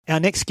Our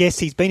next guest,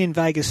 he's been in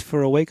Vegas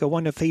for a week. I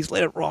wonder if he's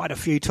let it ride a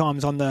few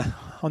times on the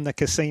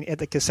casino at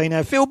the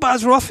casino. Phil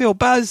Buzz Rothfield.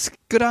 Buzz,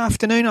 good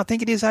afternoon. I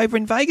think it is over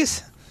in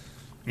Vegas.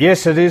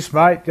 Yes, it is,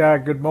 mate.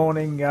 Good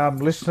morning,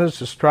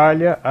 listeners,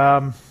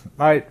 Australia.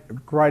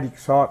 Mate, great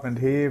excitement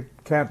here.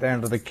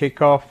 Countdown to the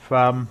kickoff.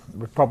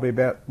 We're probably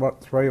about,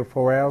 3 or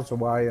 4 hours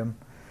away. And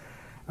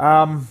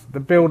the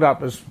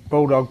build-up, as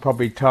Bulldog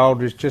probably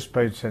told, has just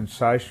been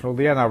sensational.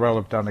 The NRL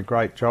have done a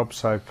great job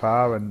so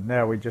far, and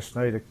now we just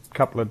need a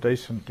couple of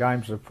decent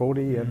games of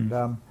footy,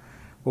 and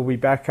we'll be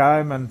back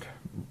home and,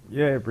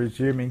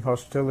 resuming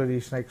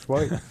hostilities next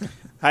week.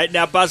 Hey,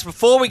 now, Buzz,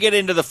 before we get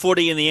into the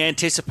footy and the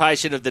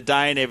anticipation of the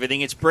day and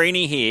everything, it's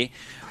Breeny here.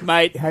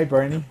 Mate. Hey,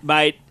 Breeny.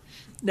 Mate,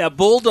 now,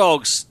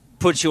 Bulldogs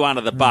put you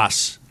under the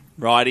bus,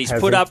 right? He's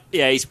put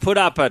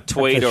up a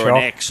tweet or an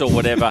X or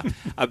whatever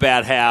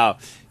about how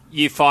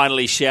you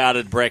finally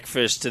shouted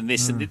breakfast and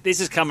this. And this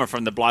is coming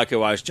from the bloke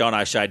who owes John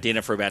O'Shea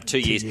dinner for about 2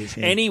 years.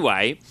 Yeah.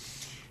 Anyway,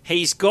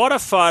 he's got a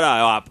photo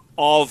up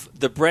of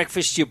the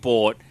breakfast you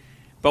bought,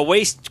 but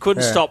we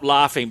couldn't stop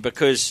laughing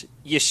because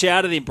you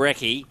shouted in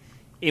brekkie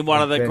in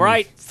one of the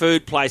great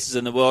food places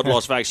in the world,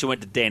 Las Vegas. You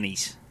went to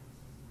Denny's.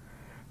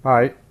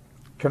 Mate,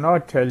 can I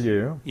tell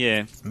you?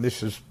 Yeah.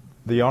 This is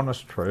the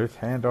honest truth,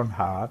 hand on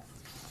heart.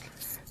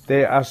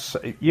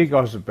 You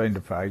guys have been to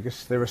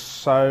Vegas. There are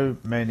so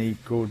many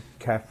good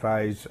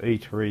cafes,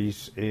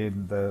 eateries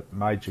in the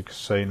major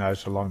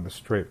casinos along the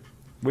Strip.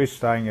 We're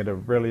staying at a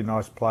really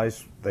nice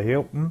place, the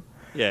Hilton.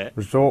 Yeah.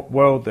 Resort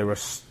World. There are a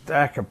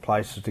stack of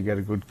places to get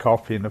a good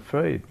coffee and a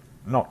feed.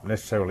 Not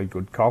necessarily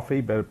good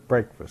coffee, but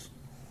breakfast.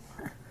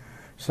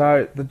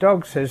 So the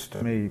dog says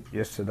to me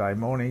yesterday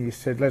morning, he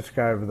said, let's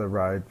go over the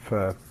road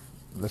for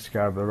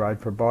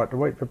a bite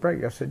to eat for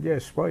breakfast. I said, yeah,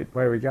 sweet,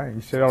 where are we going?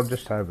 He said,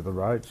 just over the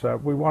road. So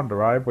we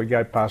wander over, we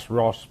go past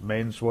Ross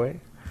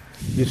Menswear.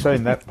 You've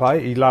seen that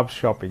place? He loves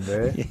shopping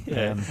there.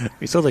 Yeah.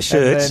 We saw the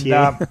shirts,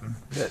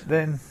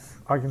 then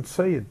I can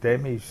see a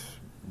Demi's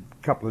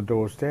a couple of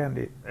doors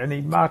down, and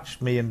he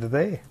marched me into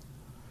there.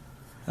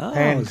 Oh,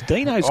 and it was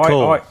Dino's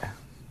call.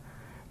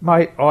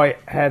 Mate, I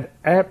had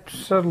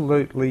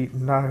absolutely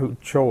no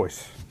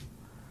choice.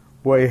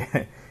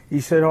 He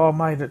said,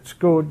 mate, it's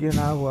good,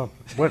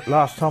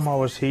 last time I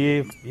was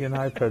here,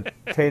 for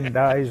 10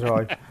 days,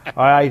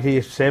 I ate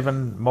here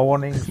 7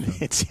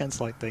 mornings. It sounds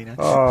like Dino.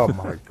 Oh,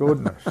 my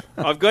goodness.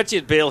 I've got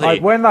your bill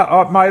here. Mate,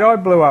 I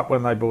blew up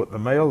when they brought the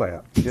meal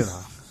out,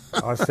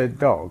 I said,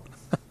 dog,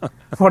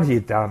 what have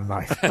you done,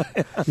 mate?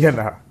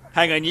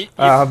 Hang on,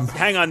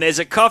 hang on, there's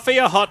a coffee,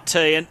 a hot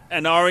tea, and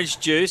an orange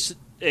juice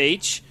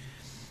each.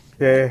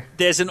 Yeah.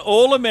 There's an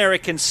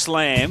all-American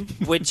slam,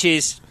 which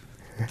is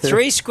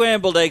 3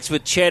 scrambled eggs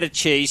with cheddar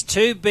cheese,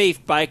 2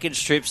 beef bacon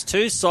strips,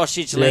 2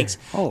 sausage links,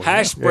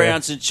 hash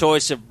browns and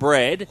choice of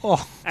bread.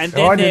 And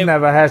then I didn't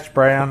have a hash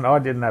brown.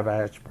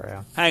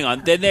 Hang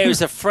on. Then there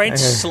was a French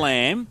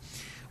slam,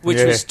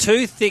 which was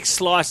 2 thick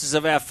slices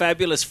of our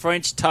fabulous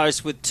French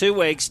toast with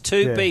 2 eggs,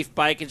 2 beef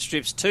bacon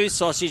strips, 2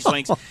 sausage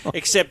links,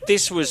 except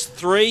this was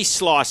 3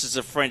 slices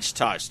of French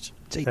toast.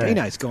 Gee,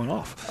 Dino's gone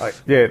off.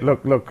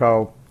 Look,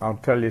 I'll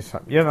tell you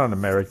something. You're not in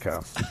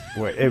America.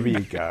 Wherever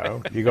you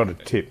go, you got to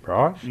tip,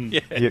 right?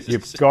 Yes.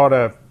 You've got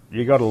to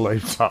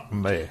leave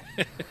something there.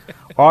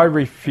 I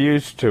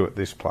refused to at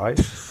this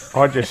place.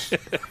 I just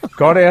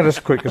got out as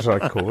quick as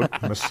I could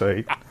from the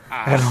seat,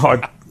 and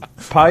I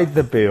paid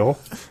the bill.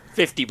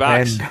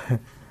 $50.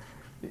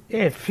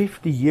 And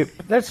 50.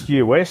 That's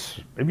US.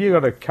 Have you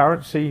got a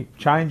currency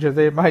changer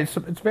there, mate? It's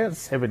about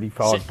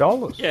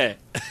 $75. Yeah.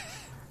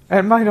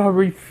 And mate, I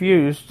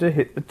refused to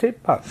hit the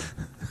tip button.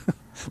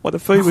 Well, the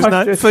food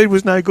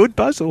was no good,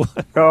 Buzz, or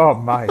what? Oh,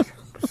 mate,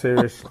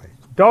 seriously.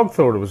 Dog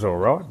thought it was all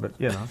right, but,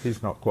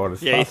 he's not quite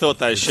as Yeah, he thought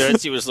those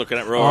shirts he was looking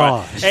at were all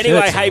right.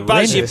 Anyway, hey,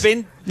 Buzz, you've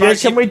been...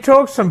 can we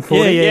talk some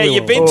footy? Yeah,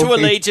 you've been to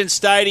Allegiant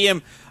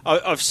Stadium.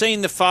 I've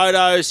seen the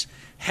photos.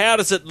 How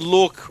does it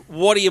look?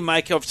 What do you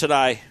make of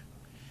today?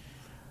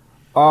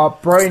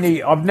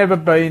 Breeny, I've never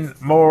been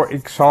more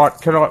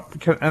excited.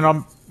 And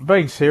I'm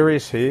being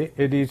serious here.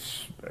 It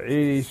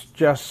is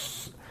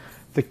just...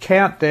 The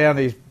countdown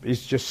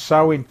is just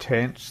so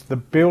intense. The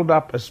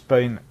build-up has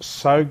been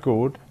so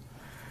good.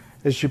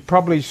 As you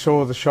probably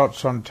saw the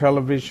shots on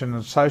television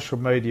and social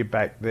media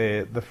back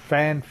there, the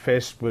fan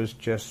fest was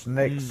just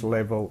next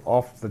level,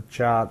 off the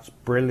charts,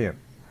 brilliant.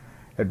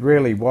 It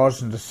really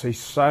was, and to see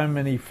so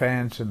many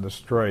fans in the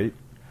street,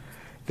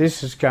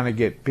 this is going to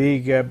get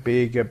bigger,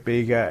 bigger,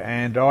 bigger,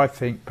 and I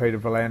think Peter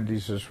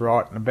V'landys is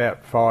right. In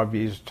about 5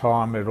 years'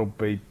 time, it'll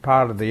be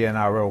part of the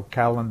NRL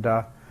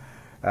calendar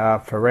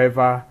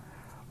forever.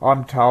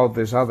 I'm told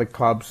there's other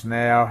clubs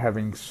now,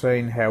 having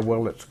seen how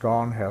well it's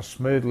gone, how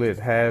smoothly it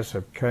has,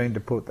 are keen to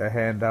put their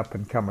hand up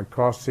and come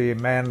across here.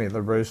 Manly and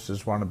the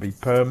Roosters want to be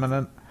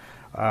permanent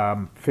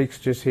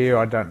fixtures here.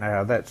 I don't know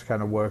how that's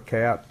going to work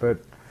out.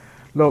 But,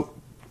 look,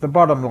 the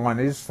bottom line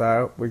is,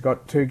 though, we've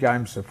got 2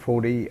 games of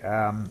footy.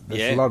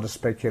 There's a lot of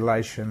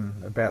speculation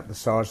about the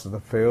size of the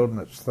field, and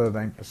it's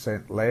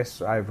 13%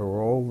 less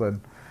overall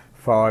than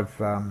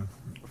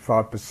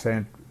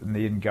 5% in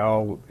the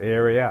in-goal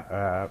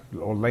area,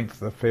 or length of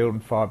the field,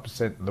 and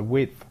 5% in the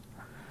width.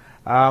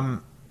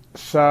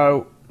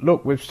 So,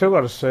 look, we've still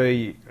got to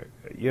see,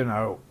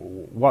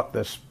 what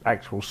the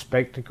actual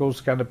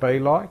spectacle's going to be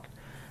like.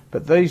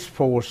 But these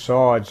four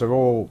sides are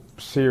all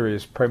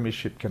serious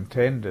premiership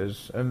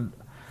contenders. And,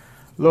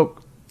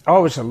 look, I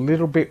was a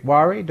little bit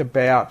worried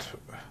about,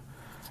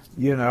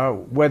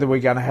 whether we're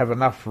going to have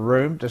enough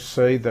room to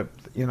see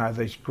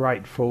these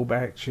great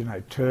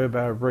fullbacks,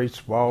 Turbo,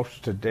 Reece Walsh,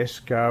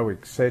 Tedesco,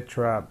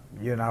 etc.,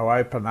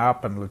 open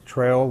up, and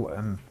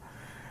Latrell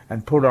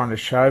and put on a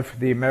show for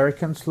the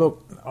Americans.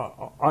 Look,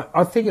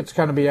 I think it's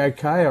going to be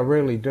okay, I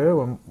really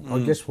do, and I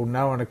guess we'll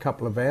know in a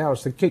couple of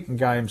hours. The kicking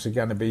games are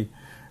going to be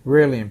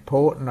really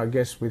important. I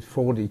guess with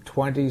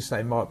 40-20s,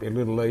 they might be a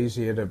little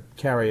easier to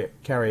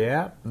carry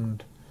out.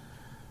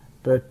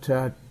 But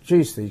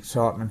geez, the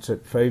excitement's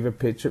at fever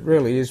pitch. It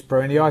really is,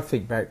 Bruni. I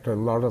think back to a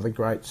lot of the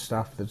great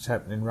stuff that's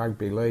happened in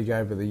rugby league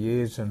over the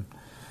years, and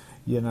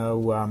I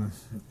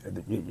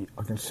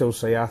can still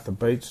see Arthur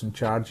Beetson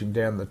charging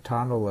down the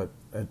tunnel at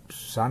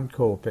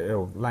Suncorp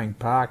or Lang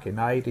Park in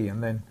 80,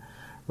 and then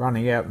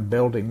running out and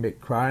belting Mick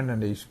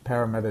Cronin, his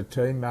Parramatta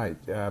teammate.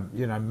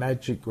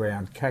 Magic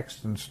Round,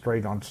 Caxton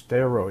Street on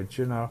steroids.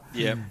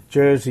 Yep.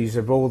 Jerseys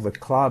of all the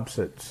clubs.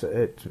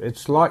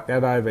 It's like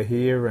that over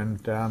here,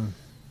 and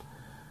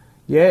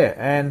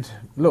and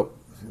look,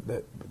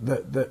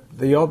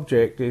 the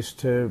object is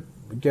to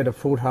get a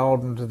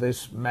foothold into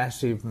this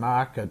massive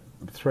market,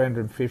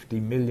 350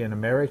 million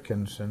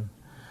Americans, and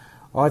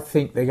I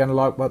think they're going to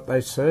like what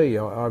they see.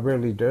 I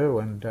really do.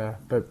 And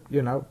but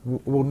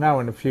we'll know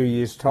in a few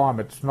years'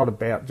 time. It's not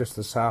about just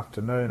this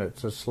afternoon.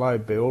 It's a slow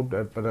build,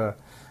 but a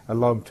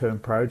long-term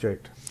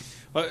project.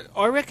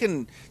 I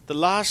reckon the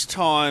last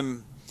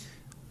time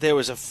there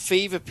was a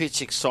fever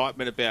pitch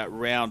excitement about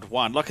round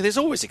one, like there's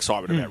always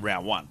excitement about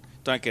round one.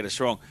 Don't get us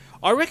wrong.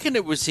 I reckon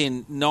it was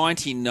in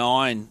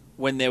 '99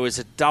 when there was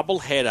a double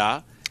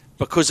header.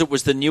 Because it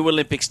was the new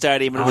Olympic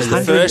Stadium and it was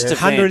the first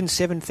event.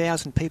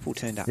 107,000 people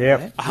turned up. Yeah,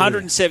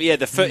 107. Yeah,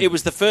 it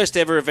was the first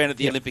ever event at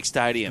the Olympic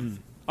Stadium.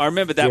 I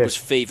remember that was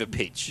fever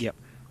pitch. Yep.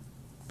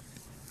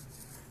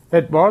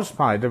 It was,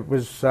 mate. It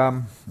was.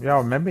 I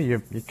remember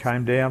you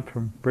came down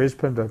from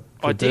Brisbane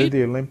to do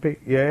the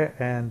Olympic. Yeah,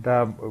 and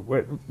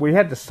we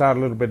had to start a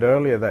little bit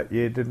earlier that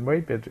year, didn't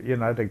we? But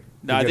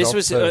this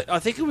was. I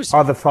think it was.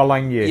 Oh, the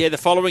following year. Yeah, the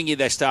following year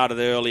they started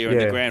earlier, and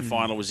the grand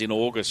final was in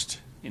August.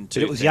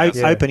 It was the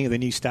opening of the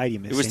new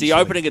stadium. It was the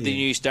opening of the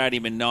new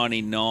stadium in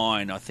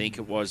 '99, I think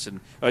it was, and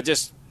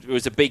it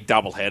was a big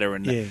double header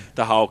and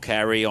the whole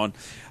carry on.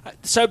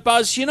 So,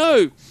 Buzz,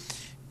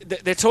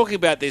 they're talking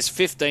about there's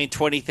 15,000,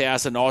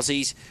 20,000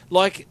 Aussies.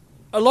 Like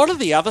a lot of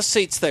the other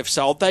seats they've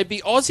sold, they'd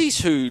be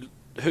Aussies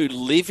who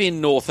live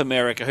in North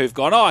America who've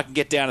gone, I can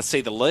get down and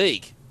see the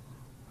league.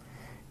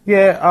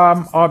 Yeah,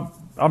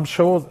 I'm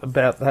sure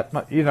about that.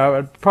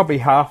 Probably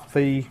half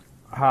the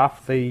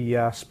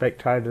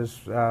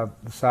spectators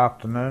this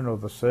afternoon or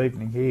this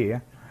evening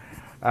here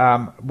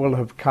will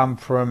have come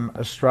from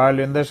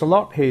Australia, and there's a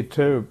lot here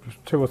too,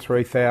 2,000 or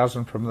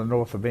 3,000 from the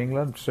north of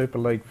England, Super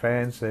League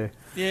fans. They're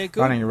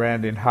running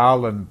around in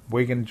Hull and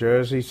Wigan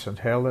jerseys, St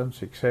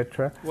Helens,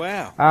 etc.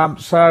 Wow.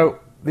 So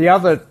the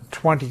other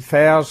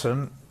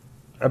 20,000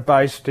 are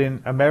based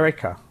in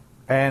America,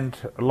 and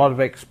a lot of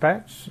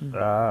expats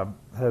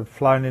have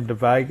flown into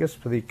Vegas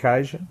for the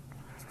occasion.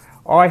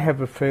 I have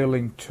a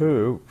feeling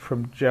too,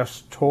 from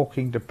just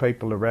talking to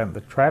people around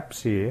the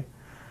traps here,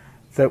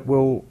 that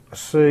we'll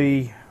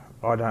see,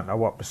 I don't know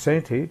what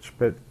percentage,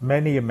 but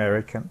many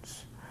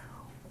Americans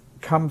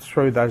come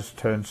through those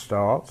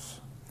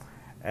turnstiles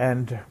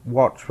and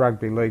watch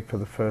rugby league for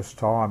the first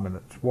time, and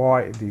it's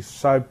why it is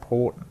so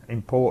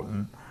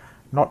important,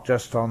 not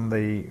just on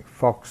the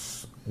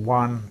Fox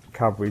 1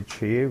 coverage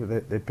here,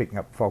 they're picking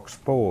up Fox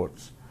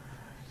Sports.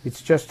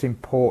 It's just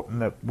important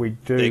that we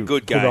do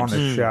put on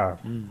a show.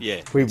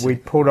 Yeah, we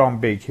put on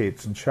big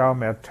hits and show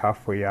them how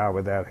tough we are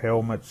without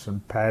helmets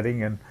and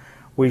padding, and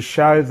we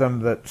show them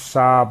that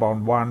Saab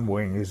on one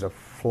wing is a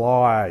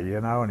flyer,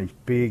 and he's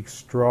big,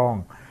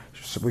 strong.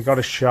 So we got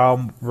to show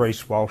them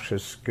Reece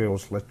Walsh's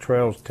skills,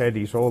 Latrell's,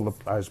 Teddy's, all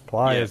those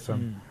players. Yeah.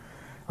 And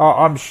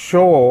I'm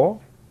sure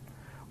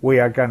we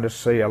are going to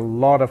see a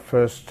lot of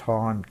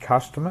first-time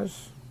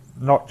customers,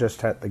 not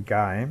just at the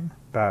game,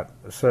 but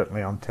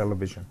certainly on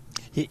television.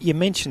 You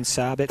mentioned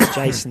Saab. That's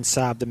Jason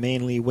Saab, the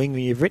Manly winger.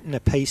 You've written a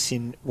piece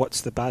in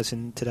What's the Buzz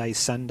in today's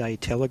Sunday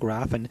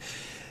Telegraph, and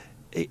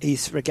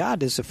he's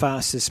regarded as the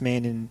fastest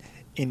man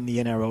in the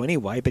NRL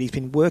anyway, but he's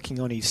been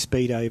working on his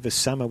speed over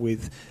summer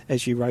with,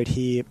 as you wrote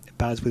here,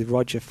 Buzz, with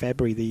Roger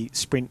Fabry, the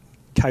sprint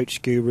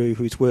coach guru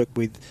who's worked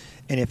with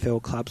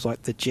NFL clubs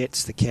like the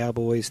Jets, the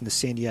Cowboys and the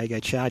San Diego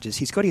Chargers.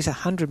 He's got his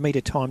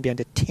 100-metre time down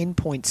to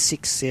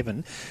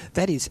 10.67.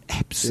 That is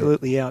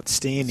absolutely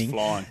outstanding. It's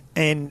flying.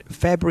 And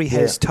Fabry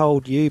has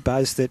told you,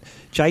 Buzz, that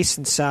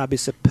Jason Saab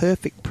is a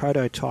perfect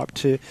prototype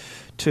to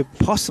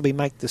possibly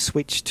make the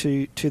switch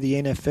to the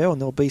NFL,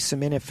 and there'll be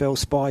some NFL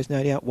spies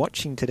no doubt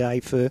watching today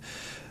for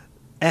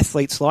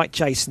athletes like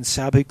Jason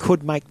Saab who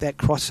could make that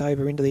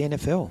crossover into the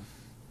NFL.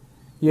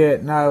 Yeah,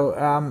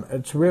 no,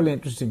 it's a really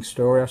interesting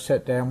story. I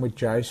sat down with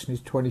Jason.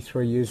 He's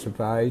 23 years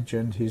of age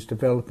and he's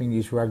developing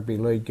his rugby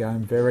league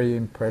game very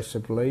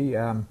impressively.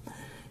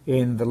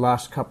 In the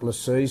last couple of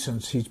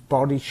seasons, his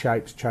body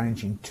shape's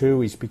changing too.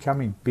 He's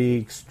becoming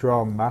big,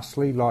 strong,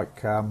 muscly,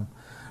 like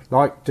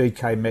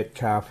DK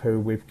Metcalf, who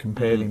we've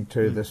compared him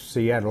to the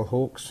Seattle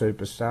Hawks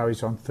superstar.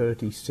 He's on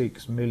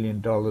 $36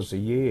 million a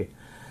year.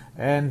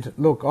 And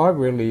look, I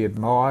really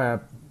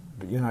admire,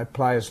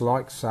 players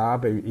like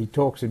Saab. He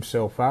talks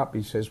himself up.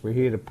 He says, we're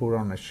here to put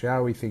on a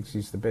show. He thinks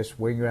he's the best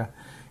winger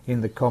in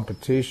the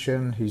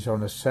competition. He's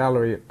on a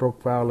salary at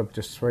Brookvale of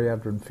just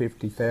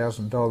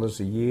 $350,000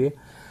 a year.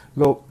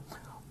 Look,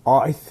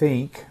 I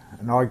think,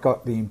 and I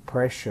got the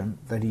impression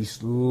that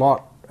he's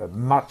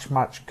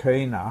much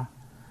keener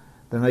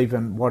than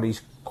even what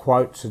his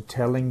quotes are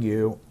telling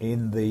you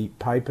in the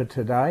paper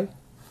today.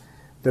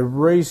 The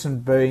reason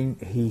being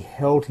he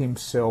held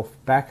himself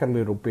back a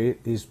little bit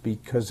is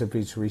because of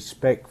his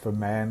respect for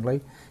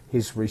Manly,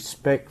 his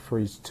respect for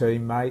his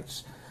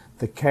teammates,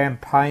 the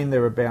campaign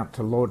they're about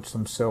to launch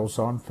themselves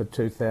on for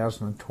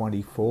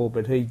 2024,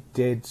 but he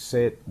dead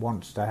set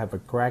wants to have a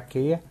crack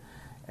here.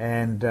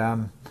 And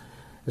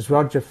as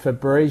Roger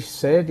Fabrice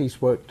said,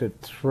 he's worked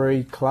at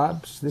 3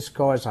 clubs. This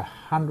guy's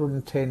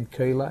 110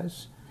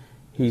 kilos.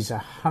 He's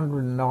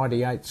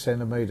 198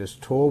 centimetres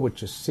tall,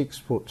 which is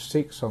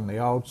 6'6" on the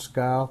old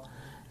scale.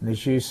 And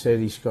as you said,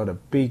 he's got a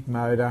big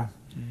motor,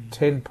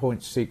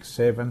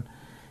 10.67.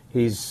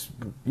 He's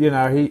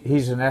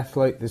an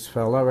athlete, this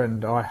fella,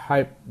 and I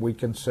hope we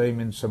can see him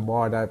in some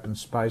wide open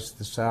space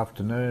this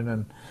afternoon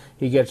and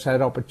he gets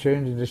that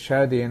opportunity to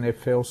show the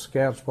NFL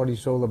scouts what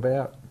he's all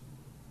about.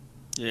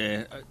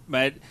 Yeah,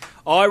 mate,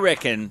 I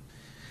reckon...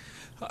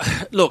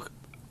 Look,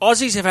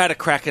 Aussies have had a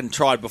crack and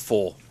tried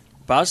before,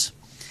 Buzz.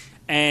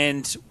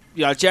 And,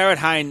 Jared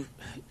Hayne,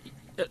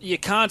 you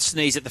can't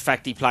sneeze at the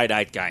fact he played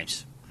 8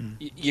 games.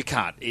 You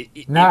can't.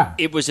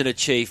 It was an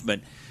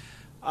achievement.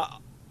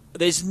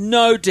 There's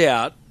no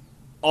doubt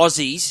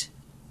Aussies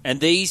and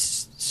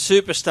these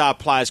superstar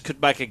players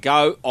could make a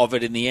go of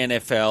it in the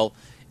NFL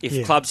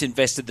if clubs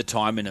invested the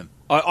time in them.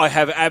 I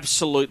have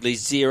absolutely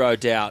zero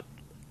doubt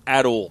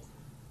at all.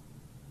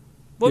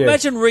 Well,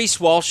 imagine Reece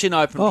Walsh in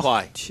open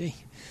play. Gee.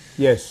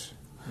 Yes.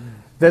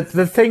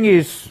 The thing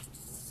is,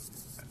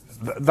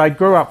 they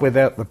grew up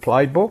without the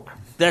playbook.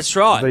 That's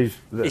right.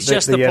 It's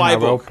just the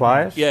playbook. NRL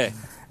players. Yeah.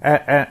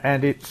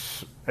 And it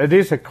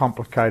is a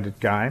complicated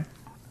game,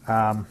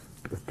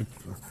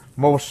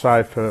 more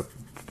so for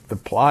the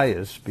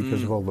players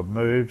because of all the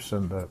moves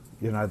and the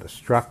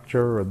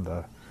structure and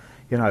the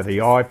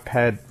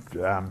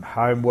iPad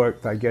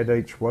homework they get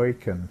each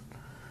week and.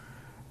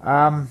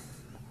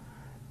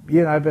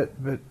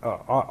 But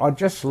I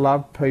just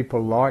love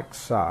people like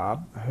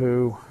Saab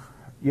who,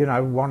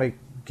 want to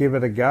give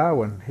it a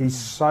go. And he's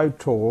so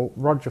tall.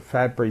 Roger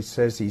Fabry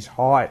says his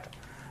height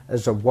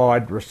as a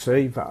wide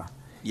receiver.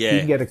 Yeah. You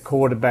can get a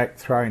quarterback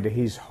thrown to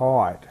his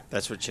height.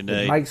 That's what you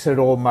need. It makes it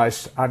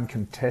almost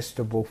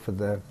uncontestable for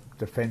the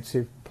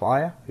defensive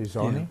player who's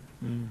on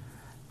him.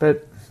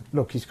 But,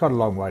 look, he's got a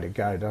long way to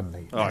go, doesn't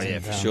he? Oh, yeah,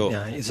 for sure.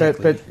 Yeah,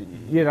 exactly.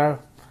 But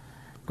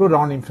good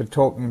on him for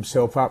talking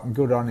himself up and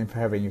good on him for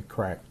having a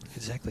crack.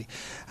 Exactly.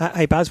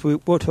 Hey, Buzz, we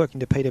were talking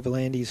to Peter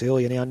Volandis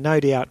earlier. Now, no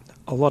doubt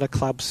a lot of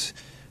clubs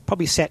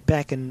probably sat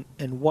back and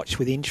watched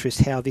with interest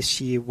how this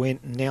year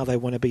went, and now they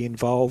want to be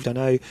involved. I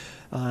know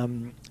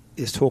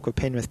there's talk of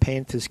Penrith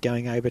Panthers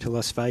going over to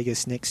Las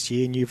Vegas next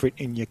year, and you've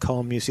written in your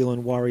column New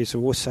Zealand Warriors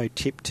are also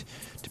tipped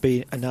to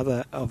be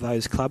another of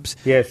those clubs.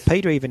 Yes.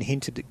 Peter even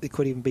hinted there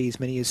could even be as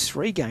many as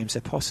 3 games,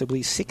 or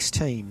possibly 6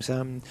 teams.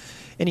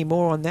 Any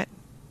more on that,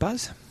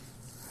 Buzz?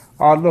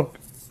 Oh, look,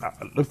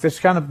 there's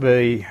going to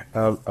be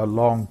a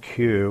long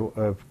queue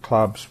of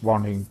clubs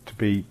wanting to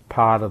be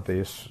part of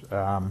this,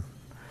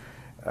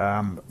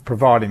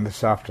 providing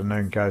this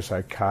afternoon goes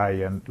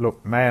okay. And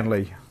look,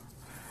 Manly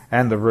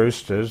and the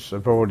Roosters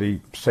have already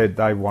said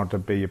they want to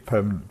be a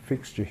permanent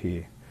fixture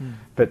here.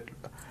 But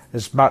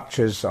as much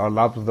as I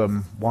love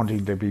them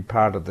wanting to be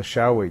part of the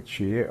show each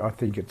year, I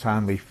think it's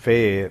only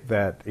fair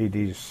that it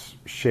is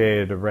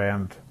shared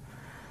around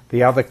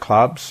the other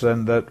clubs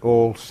and that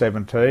all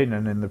 17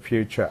 and in the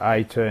future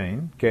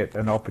 18 get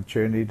an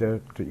opportunity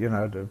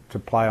to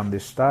play on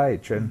this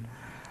stage. And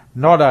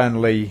not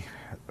only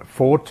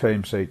 4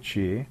 teams each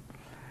year,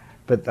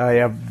 but they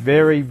are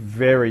very,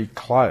 very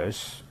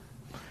close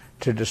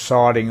to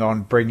deciding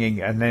on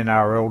bringing an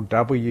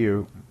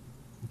NRLW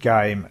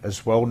game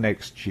as well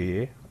next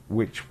year,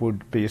 which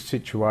would be a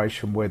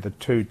situation where the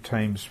 2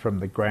 teams from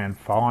the grand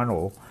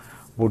final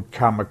would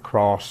come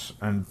across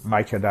and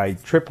make it a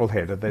triple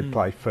header. They'd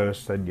play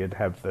first, then you'd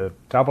have the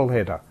double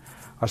header.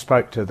 I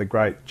spoke to the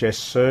great Jess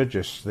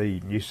Surgis,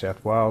 the New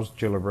South Wales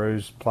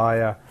Gillaroos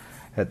player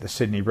at the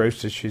Sydney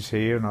Roosters. She's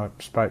here, and I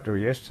spoke to her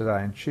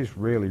yesterday, and she's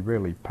really,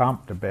 really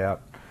pumped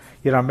about.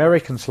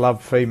 Americans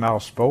love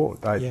female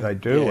sport. They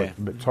do. Yeah.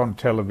 It's on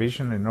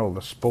television in all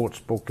the sports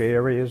book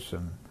areas,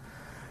 and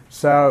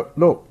so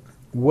look,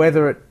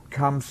 whether it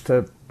comes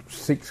to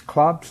 6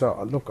 clubs.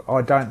 Look,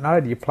 I don't know.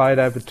 Do you play it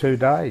over 2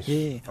 days?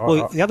 Yeah.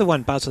 Well, the other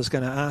one, Buzz, I was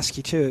going to ask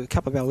you too. A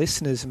couple of our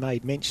listeners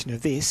made mention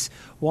of this.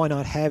 Why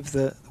not have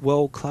the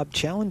World Club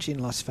Challenge in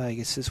Las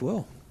Vegas as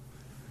well?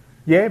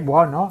 Yeah,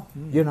 why not?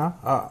 You know,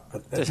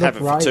 just have it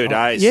for 2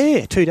 days.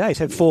 Yeah, 2 days.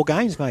 Have 4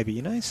 games, maybe.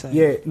 You know. So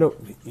yeah,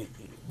 look,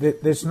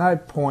 there's no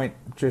point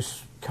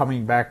just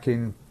coming back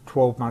in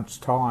 12 months'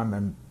 time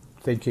and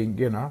thinking,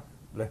 you know,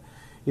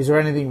 is there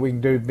anything we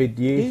can do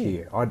mid-year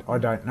here? I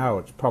don't know.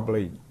 It's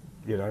probably,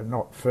 you know,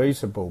 not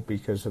feasible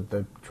because of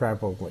the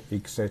travel,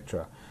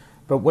 etc.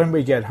 But when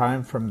we get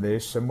home from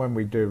this and when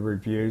we do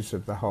reviews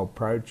of the whole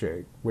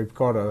project, we've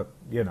got to,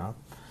 you know,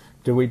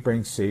 do we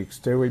bring 6?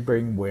 Do we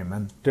bring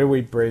women? Do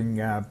we bring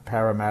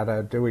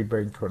Parramatta? Do we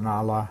bring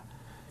Cronulla?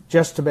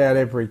 Just about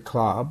every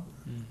club.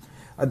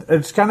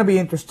 It's going to be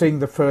interesting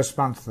the first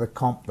month of the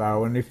comp,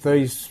 though, and if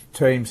these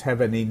teams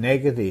have any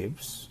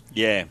negatives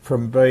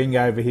from being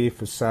over here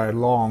for so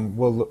long,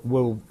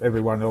 will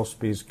everyone else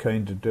be as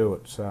keen to do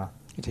it? So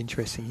it's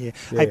interesting, yeah.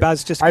 Hey,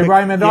 Buzz, just hey,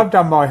 Raymond, I've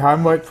done my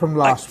homework from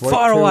last week.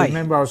 Far away.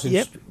 Remember, I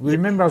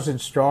was in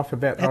strife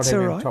about not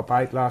having top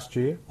 8 last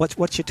year.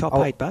 What's your top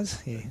 8,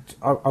 Buzz? Yeah.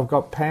 I've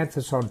got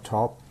Panthers on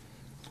top,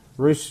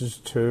 Roosters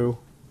 2,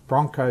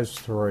 Broncos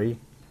 3,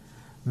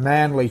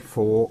 Manly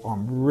 4.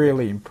 I'm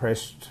really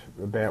impressed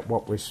about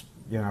what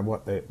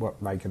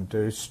they can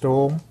do.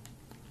 Storm,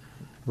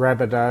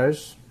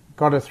 Rabbitohs.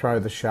 Got to throw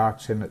the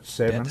Sharks in at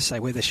 7. About to say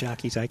we're the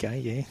Sharkies, okay,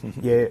 yeah.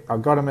 Yeah,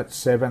 I've got them at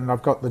 7.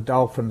 I've got the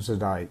Dolphins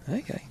at 8.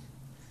 Okay.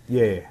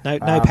 Yeah.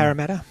 No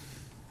Parramatta?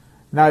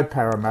 No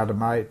Parramatta,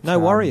 mate. No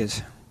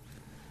Warriors?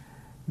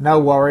 No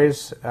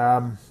Warriors.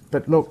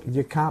 But look,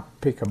 you can't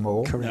pick them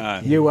all.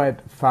 Correct. No. You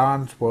add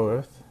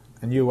Farnsworth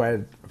and you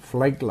add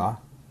Flegler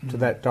to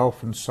that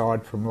Dolphins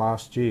side from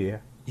last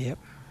year. Yep.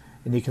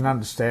 And you can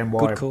understand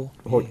why I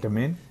put them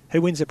in.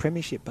 Who wins the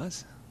premiership,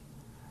 Buzz?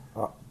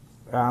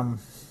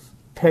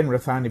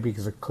 Penrith only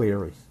because of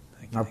Cleary.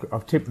 Okay.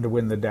 I've tipped them to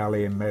win the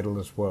Dally M medal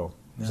as well.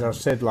 As I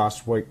said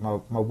last week, my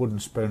wooden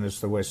spoon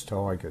is the West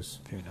Tigers.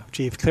 Fair enough.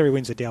 Gee, if Cleary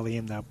wins the Dally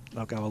M,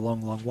 they'll go a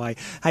long, long way.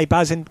 Hey,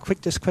 Buzz, and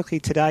quickly,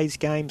 today's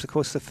games, of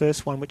course, the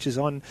first one, which is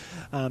on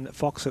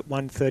Fox at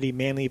 1:30,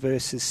 Manly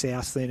versus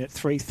South. Then at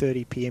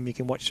 3:30pm, you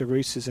can watch the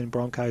Roosters and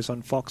Broncos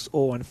on Fox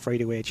or on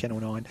free-to-air Channel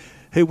 9.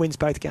 Who wins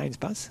both games,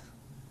 Buzz?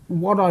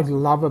 What I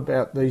love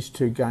about these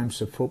 2 games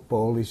of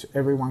football is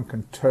everyone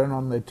can turn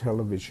on their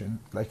television,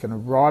 they can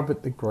arrive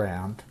at the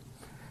ground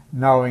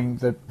knowing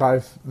that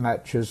both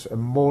matches are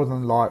more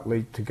than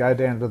likely to go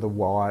down to the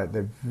wire.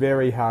 They're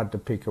very hard to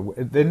pick.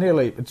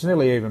 It's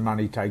nearly even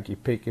money take your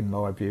pick, in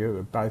my view,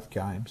 of both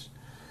games.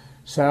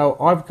 So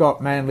I've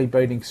got Manly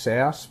beating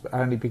South,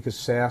 only because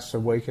South are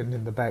weakened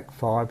in the back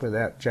 5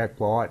 without Jack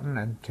Whiten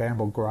and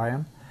Campbell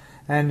Graham.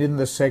 And in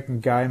the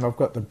second game, I've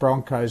got the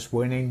Broncos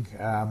winning.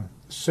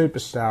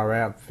 Superstar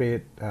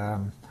outfit.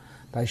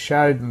 They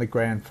showed in the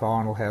grand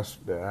final how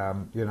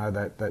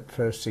that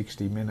first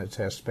 60 minutes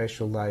how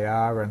special they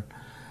are, and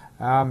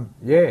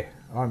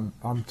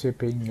I'm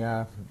tipping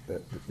that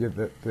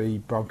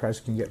the Broncos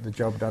can get the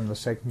job done in the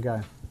second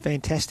game.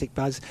 Fantastic,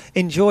 Buzz.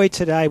 Enjoy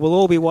today. We'll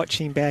all be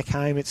watching back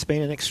home. It's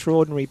been an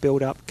extraordinary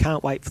build-up.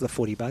 Can't wait for the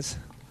footy, Buzz.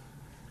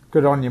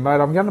 Good on you, mate.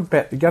 I'm going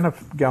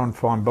to go and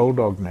find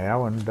Bulldog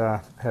now and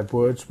have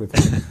words with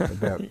him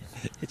about.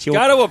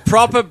 Go to a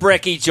proper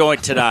brekkie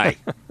joint today.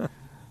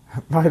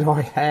 Mate,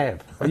 I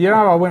have. You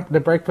know, I went to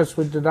breakfast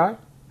with today.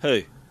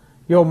 Who?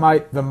 Your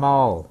mate, the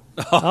Mole.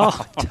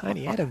 Oh,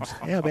 Tony Adams.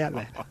 How about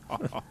that?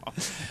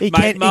 He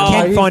can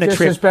find a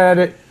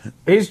trip.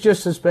 He's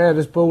just as bad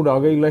as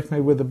Bulldog. He left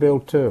me with a bill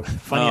too.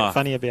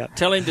 Funny about.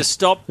 Tell him to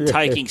stop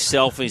taking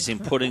selfies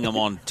and putting them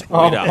on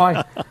Twitter.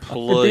 Oh,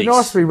 please. It'd be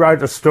nice if he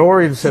wrote a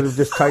story instead of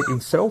just taking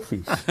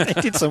selfies.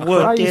 He did some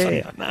work,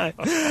 yeah. I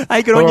know.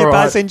 Hey, good on you,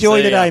 Buzz.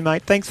 Enjoy today,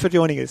 mate. Thanks for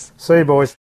joining us. See you, boys.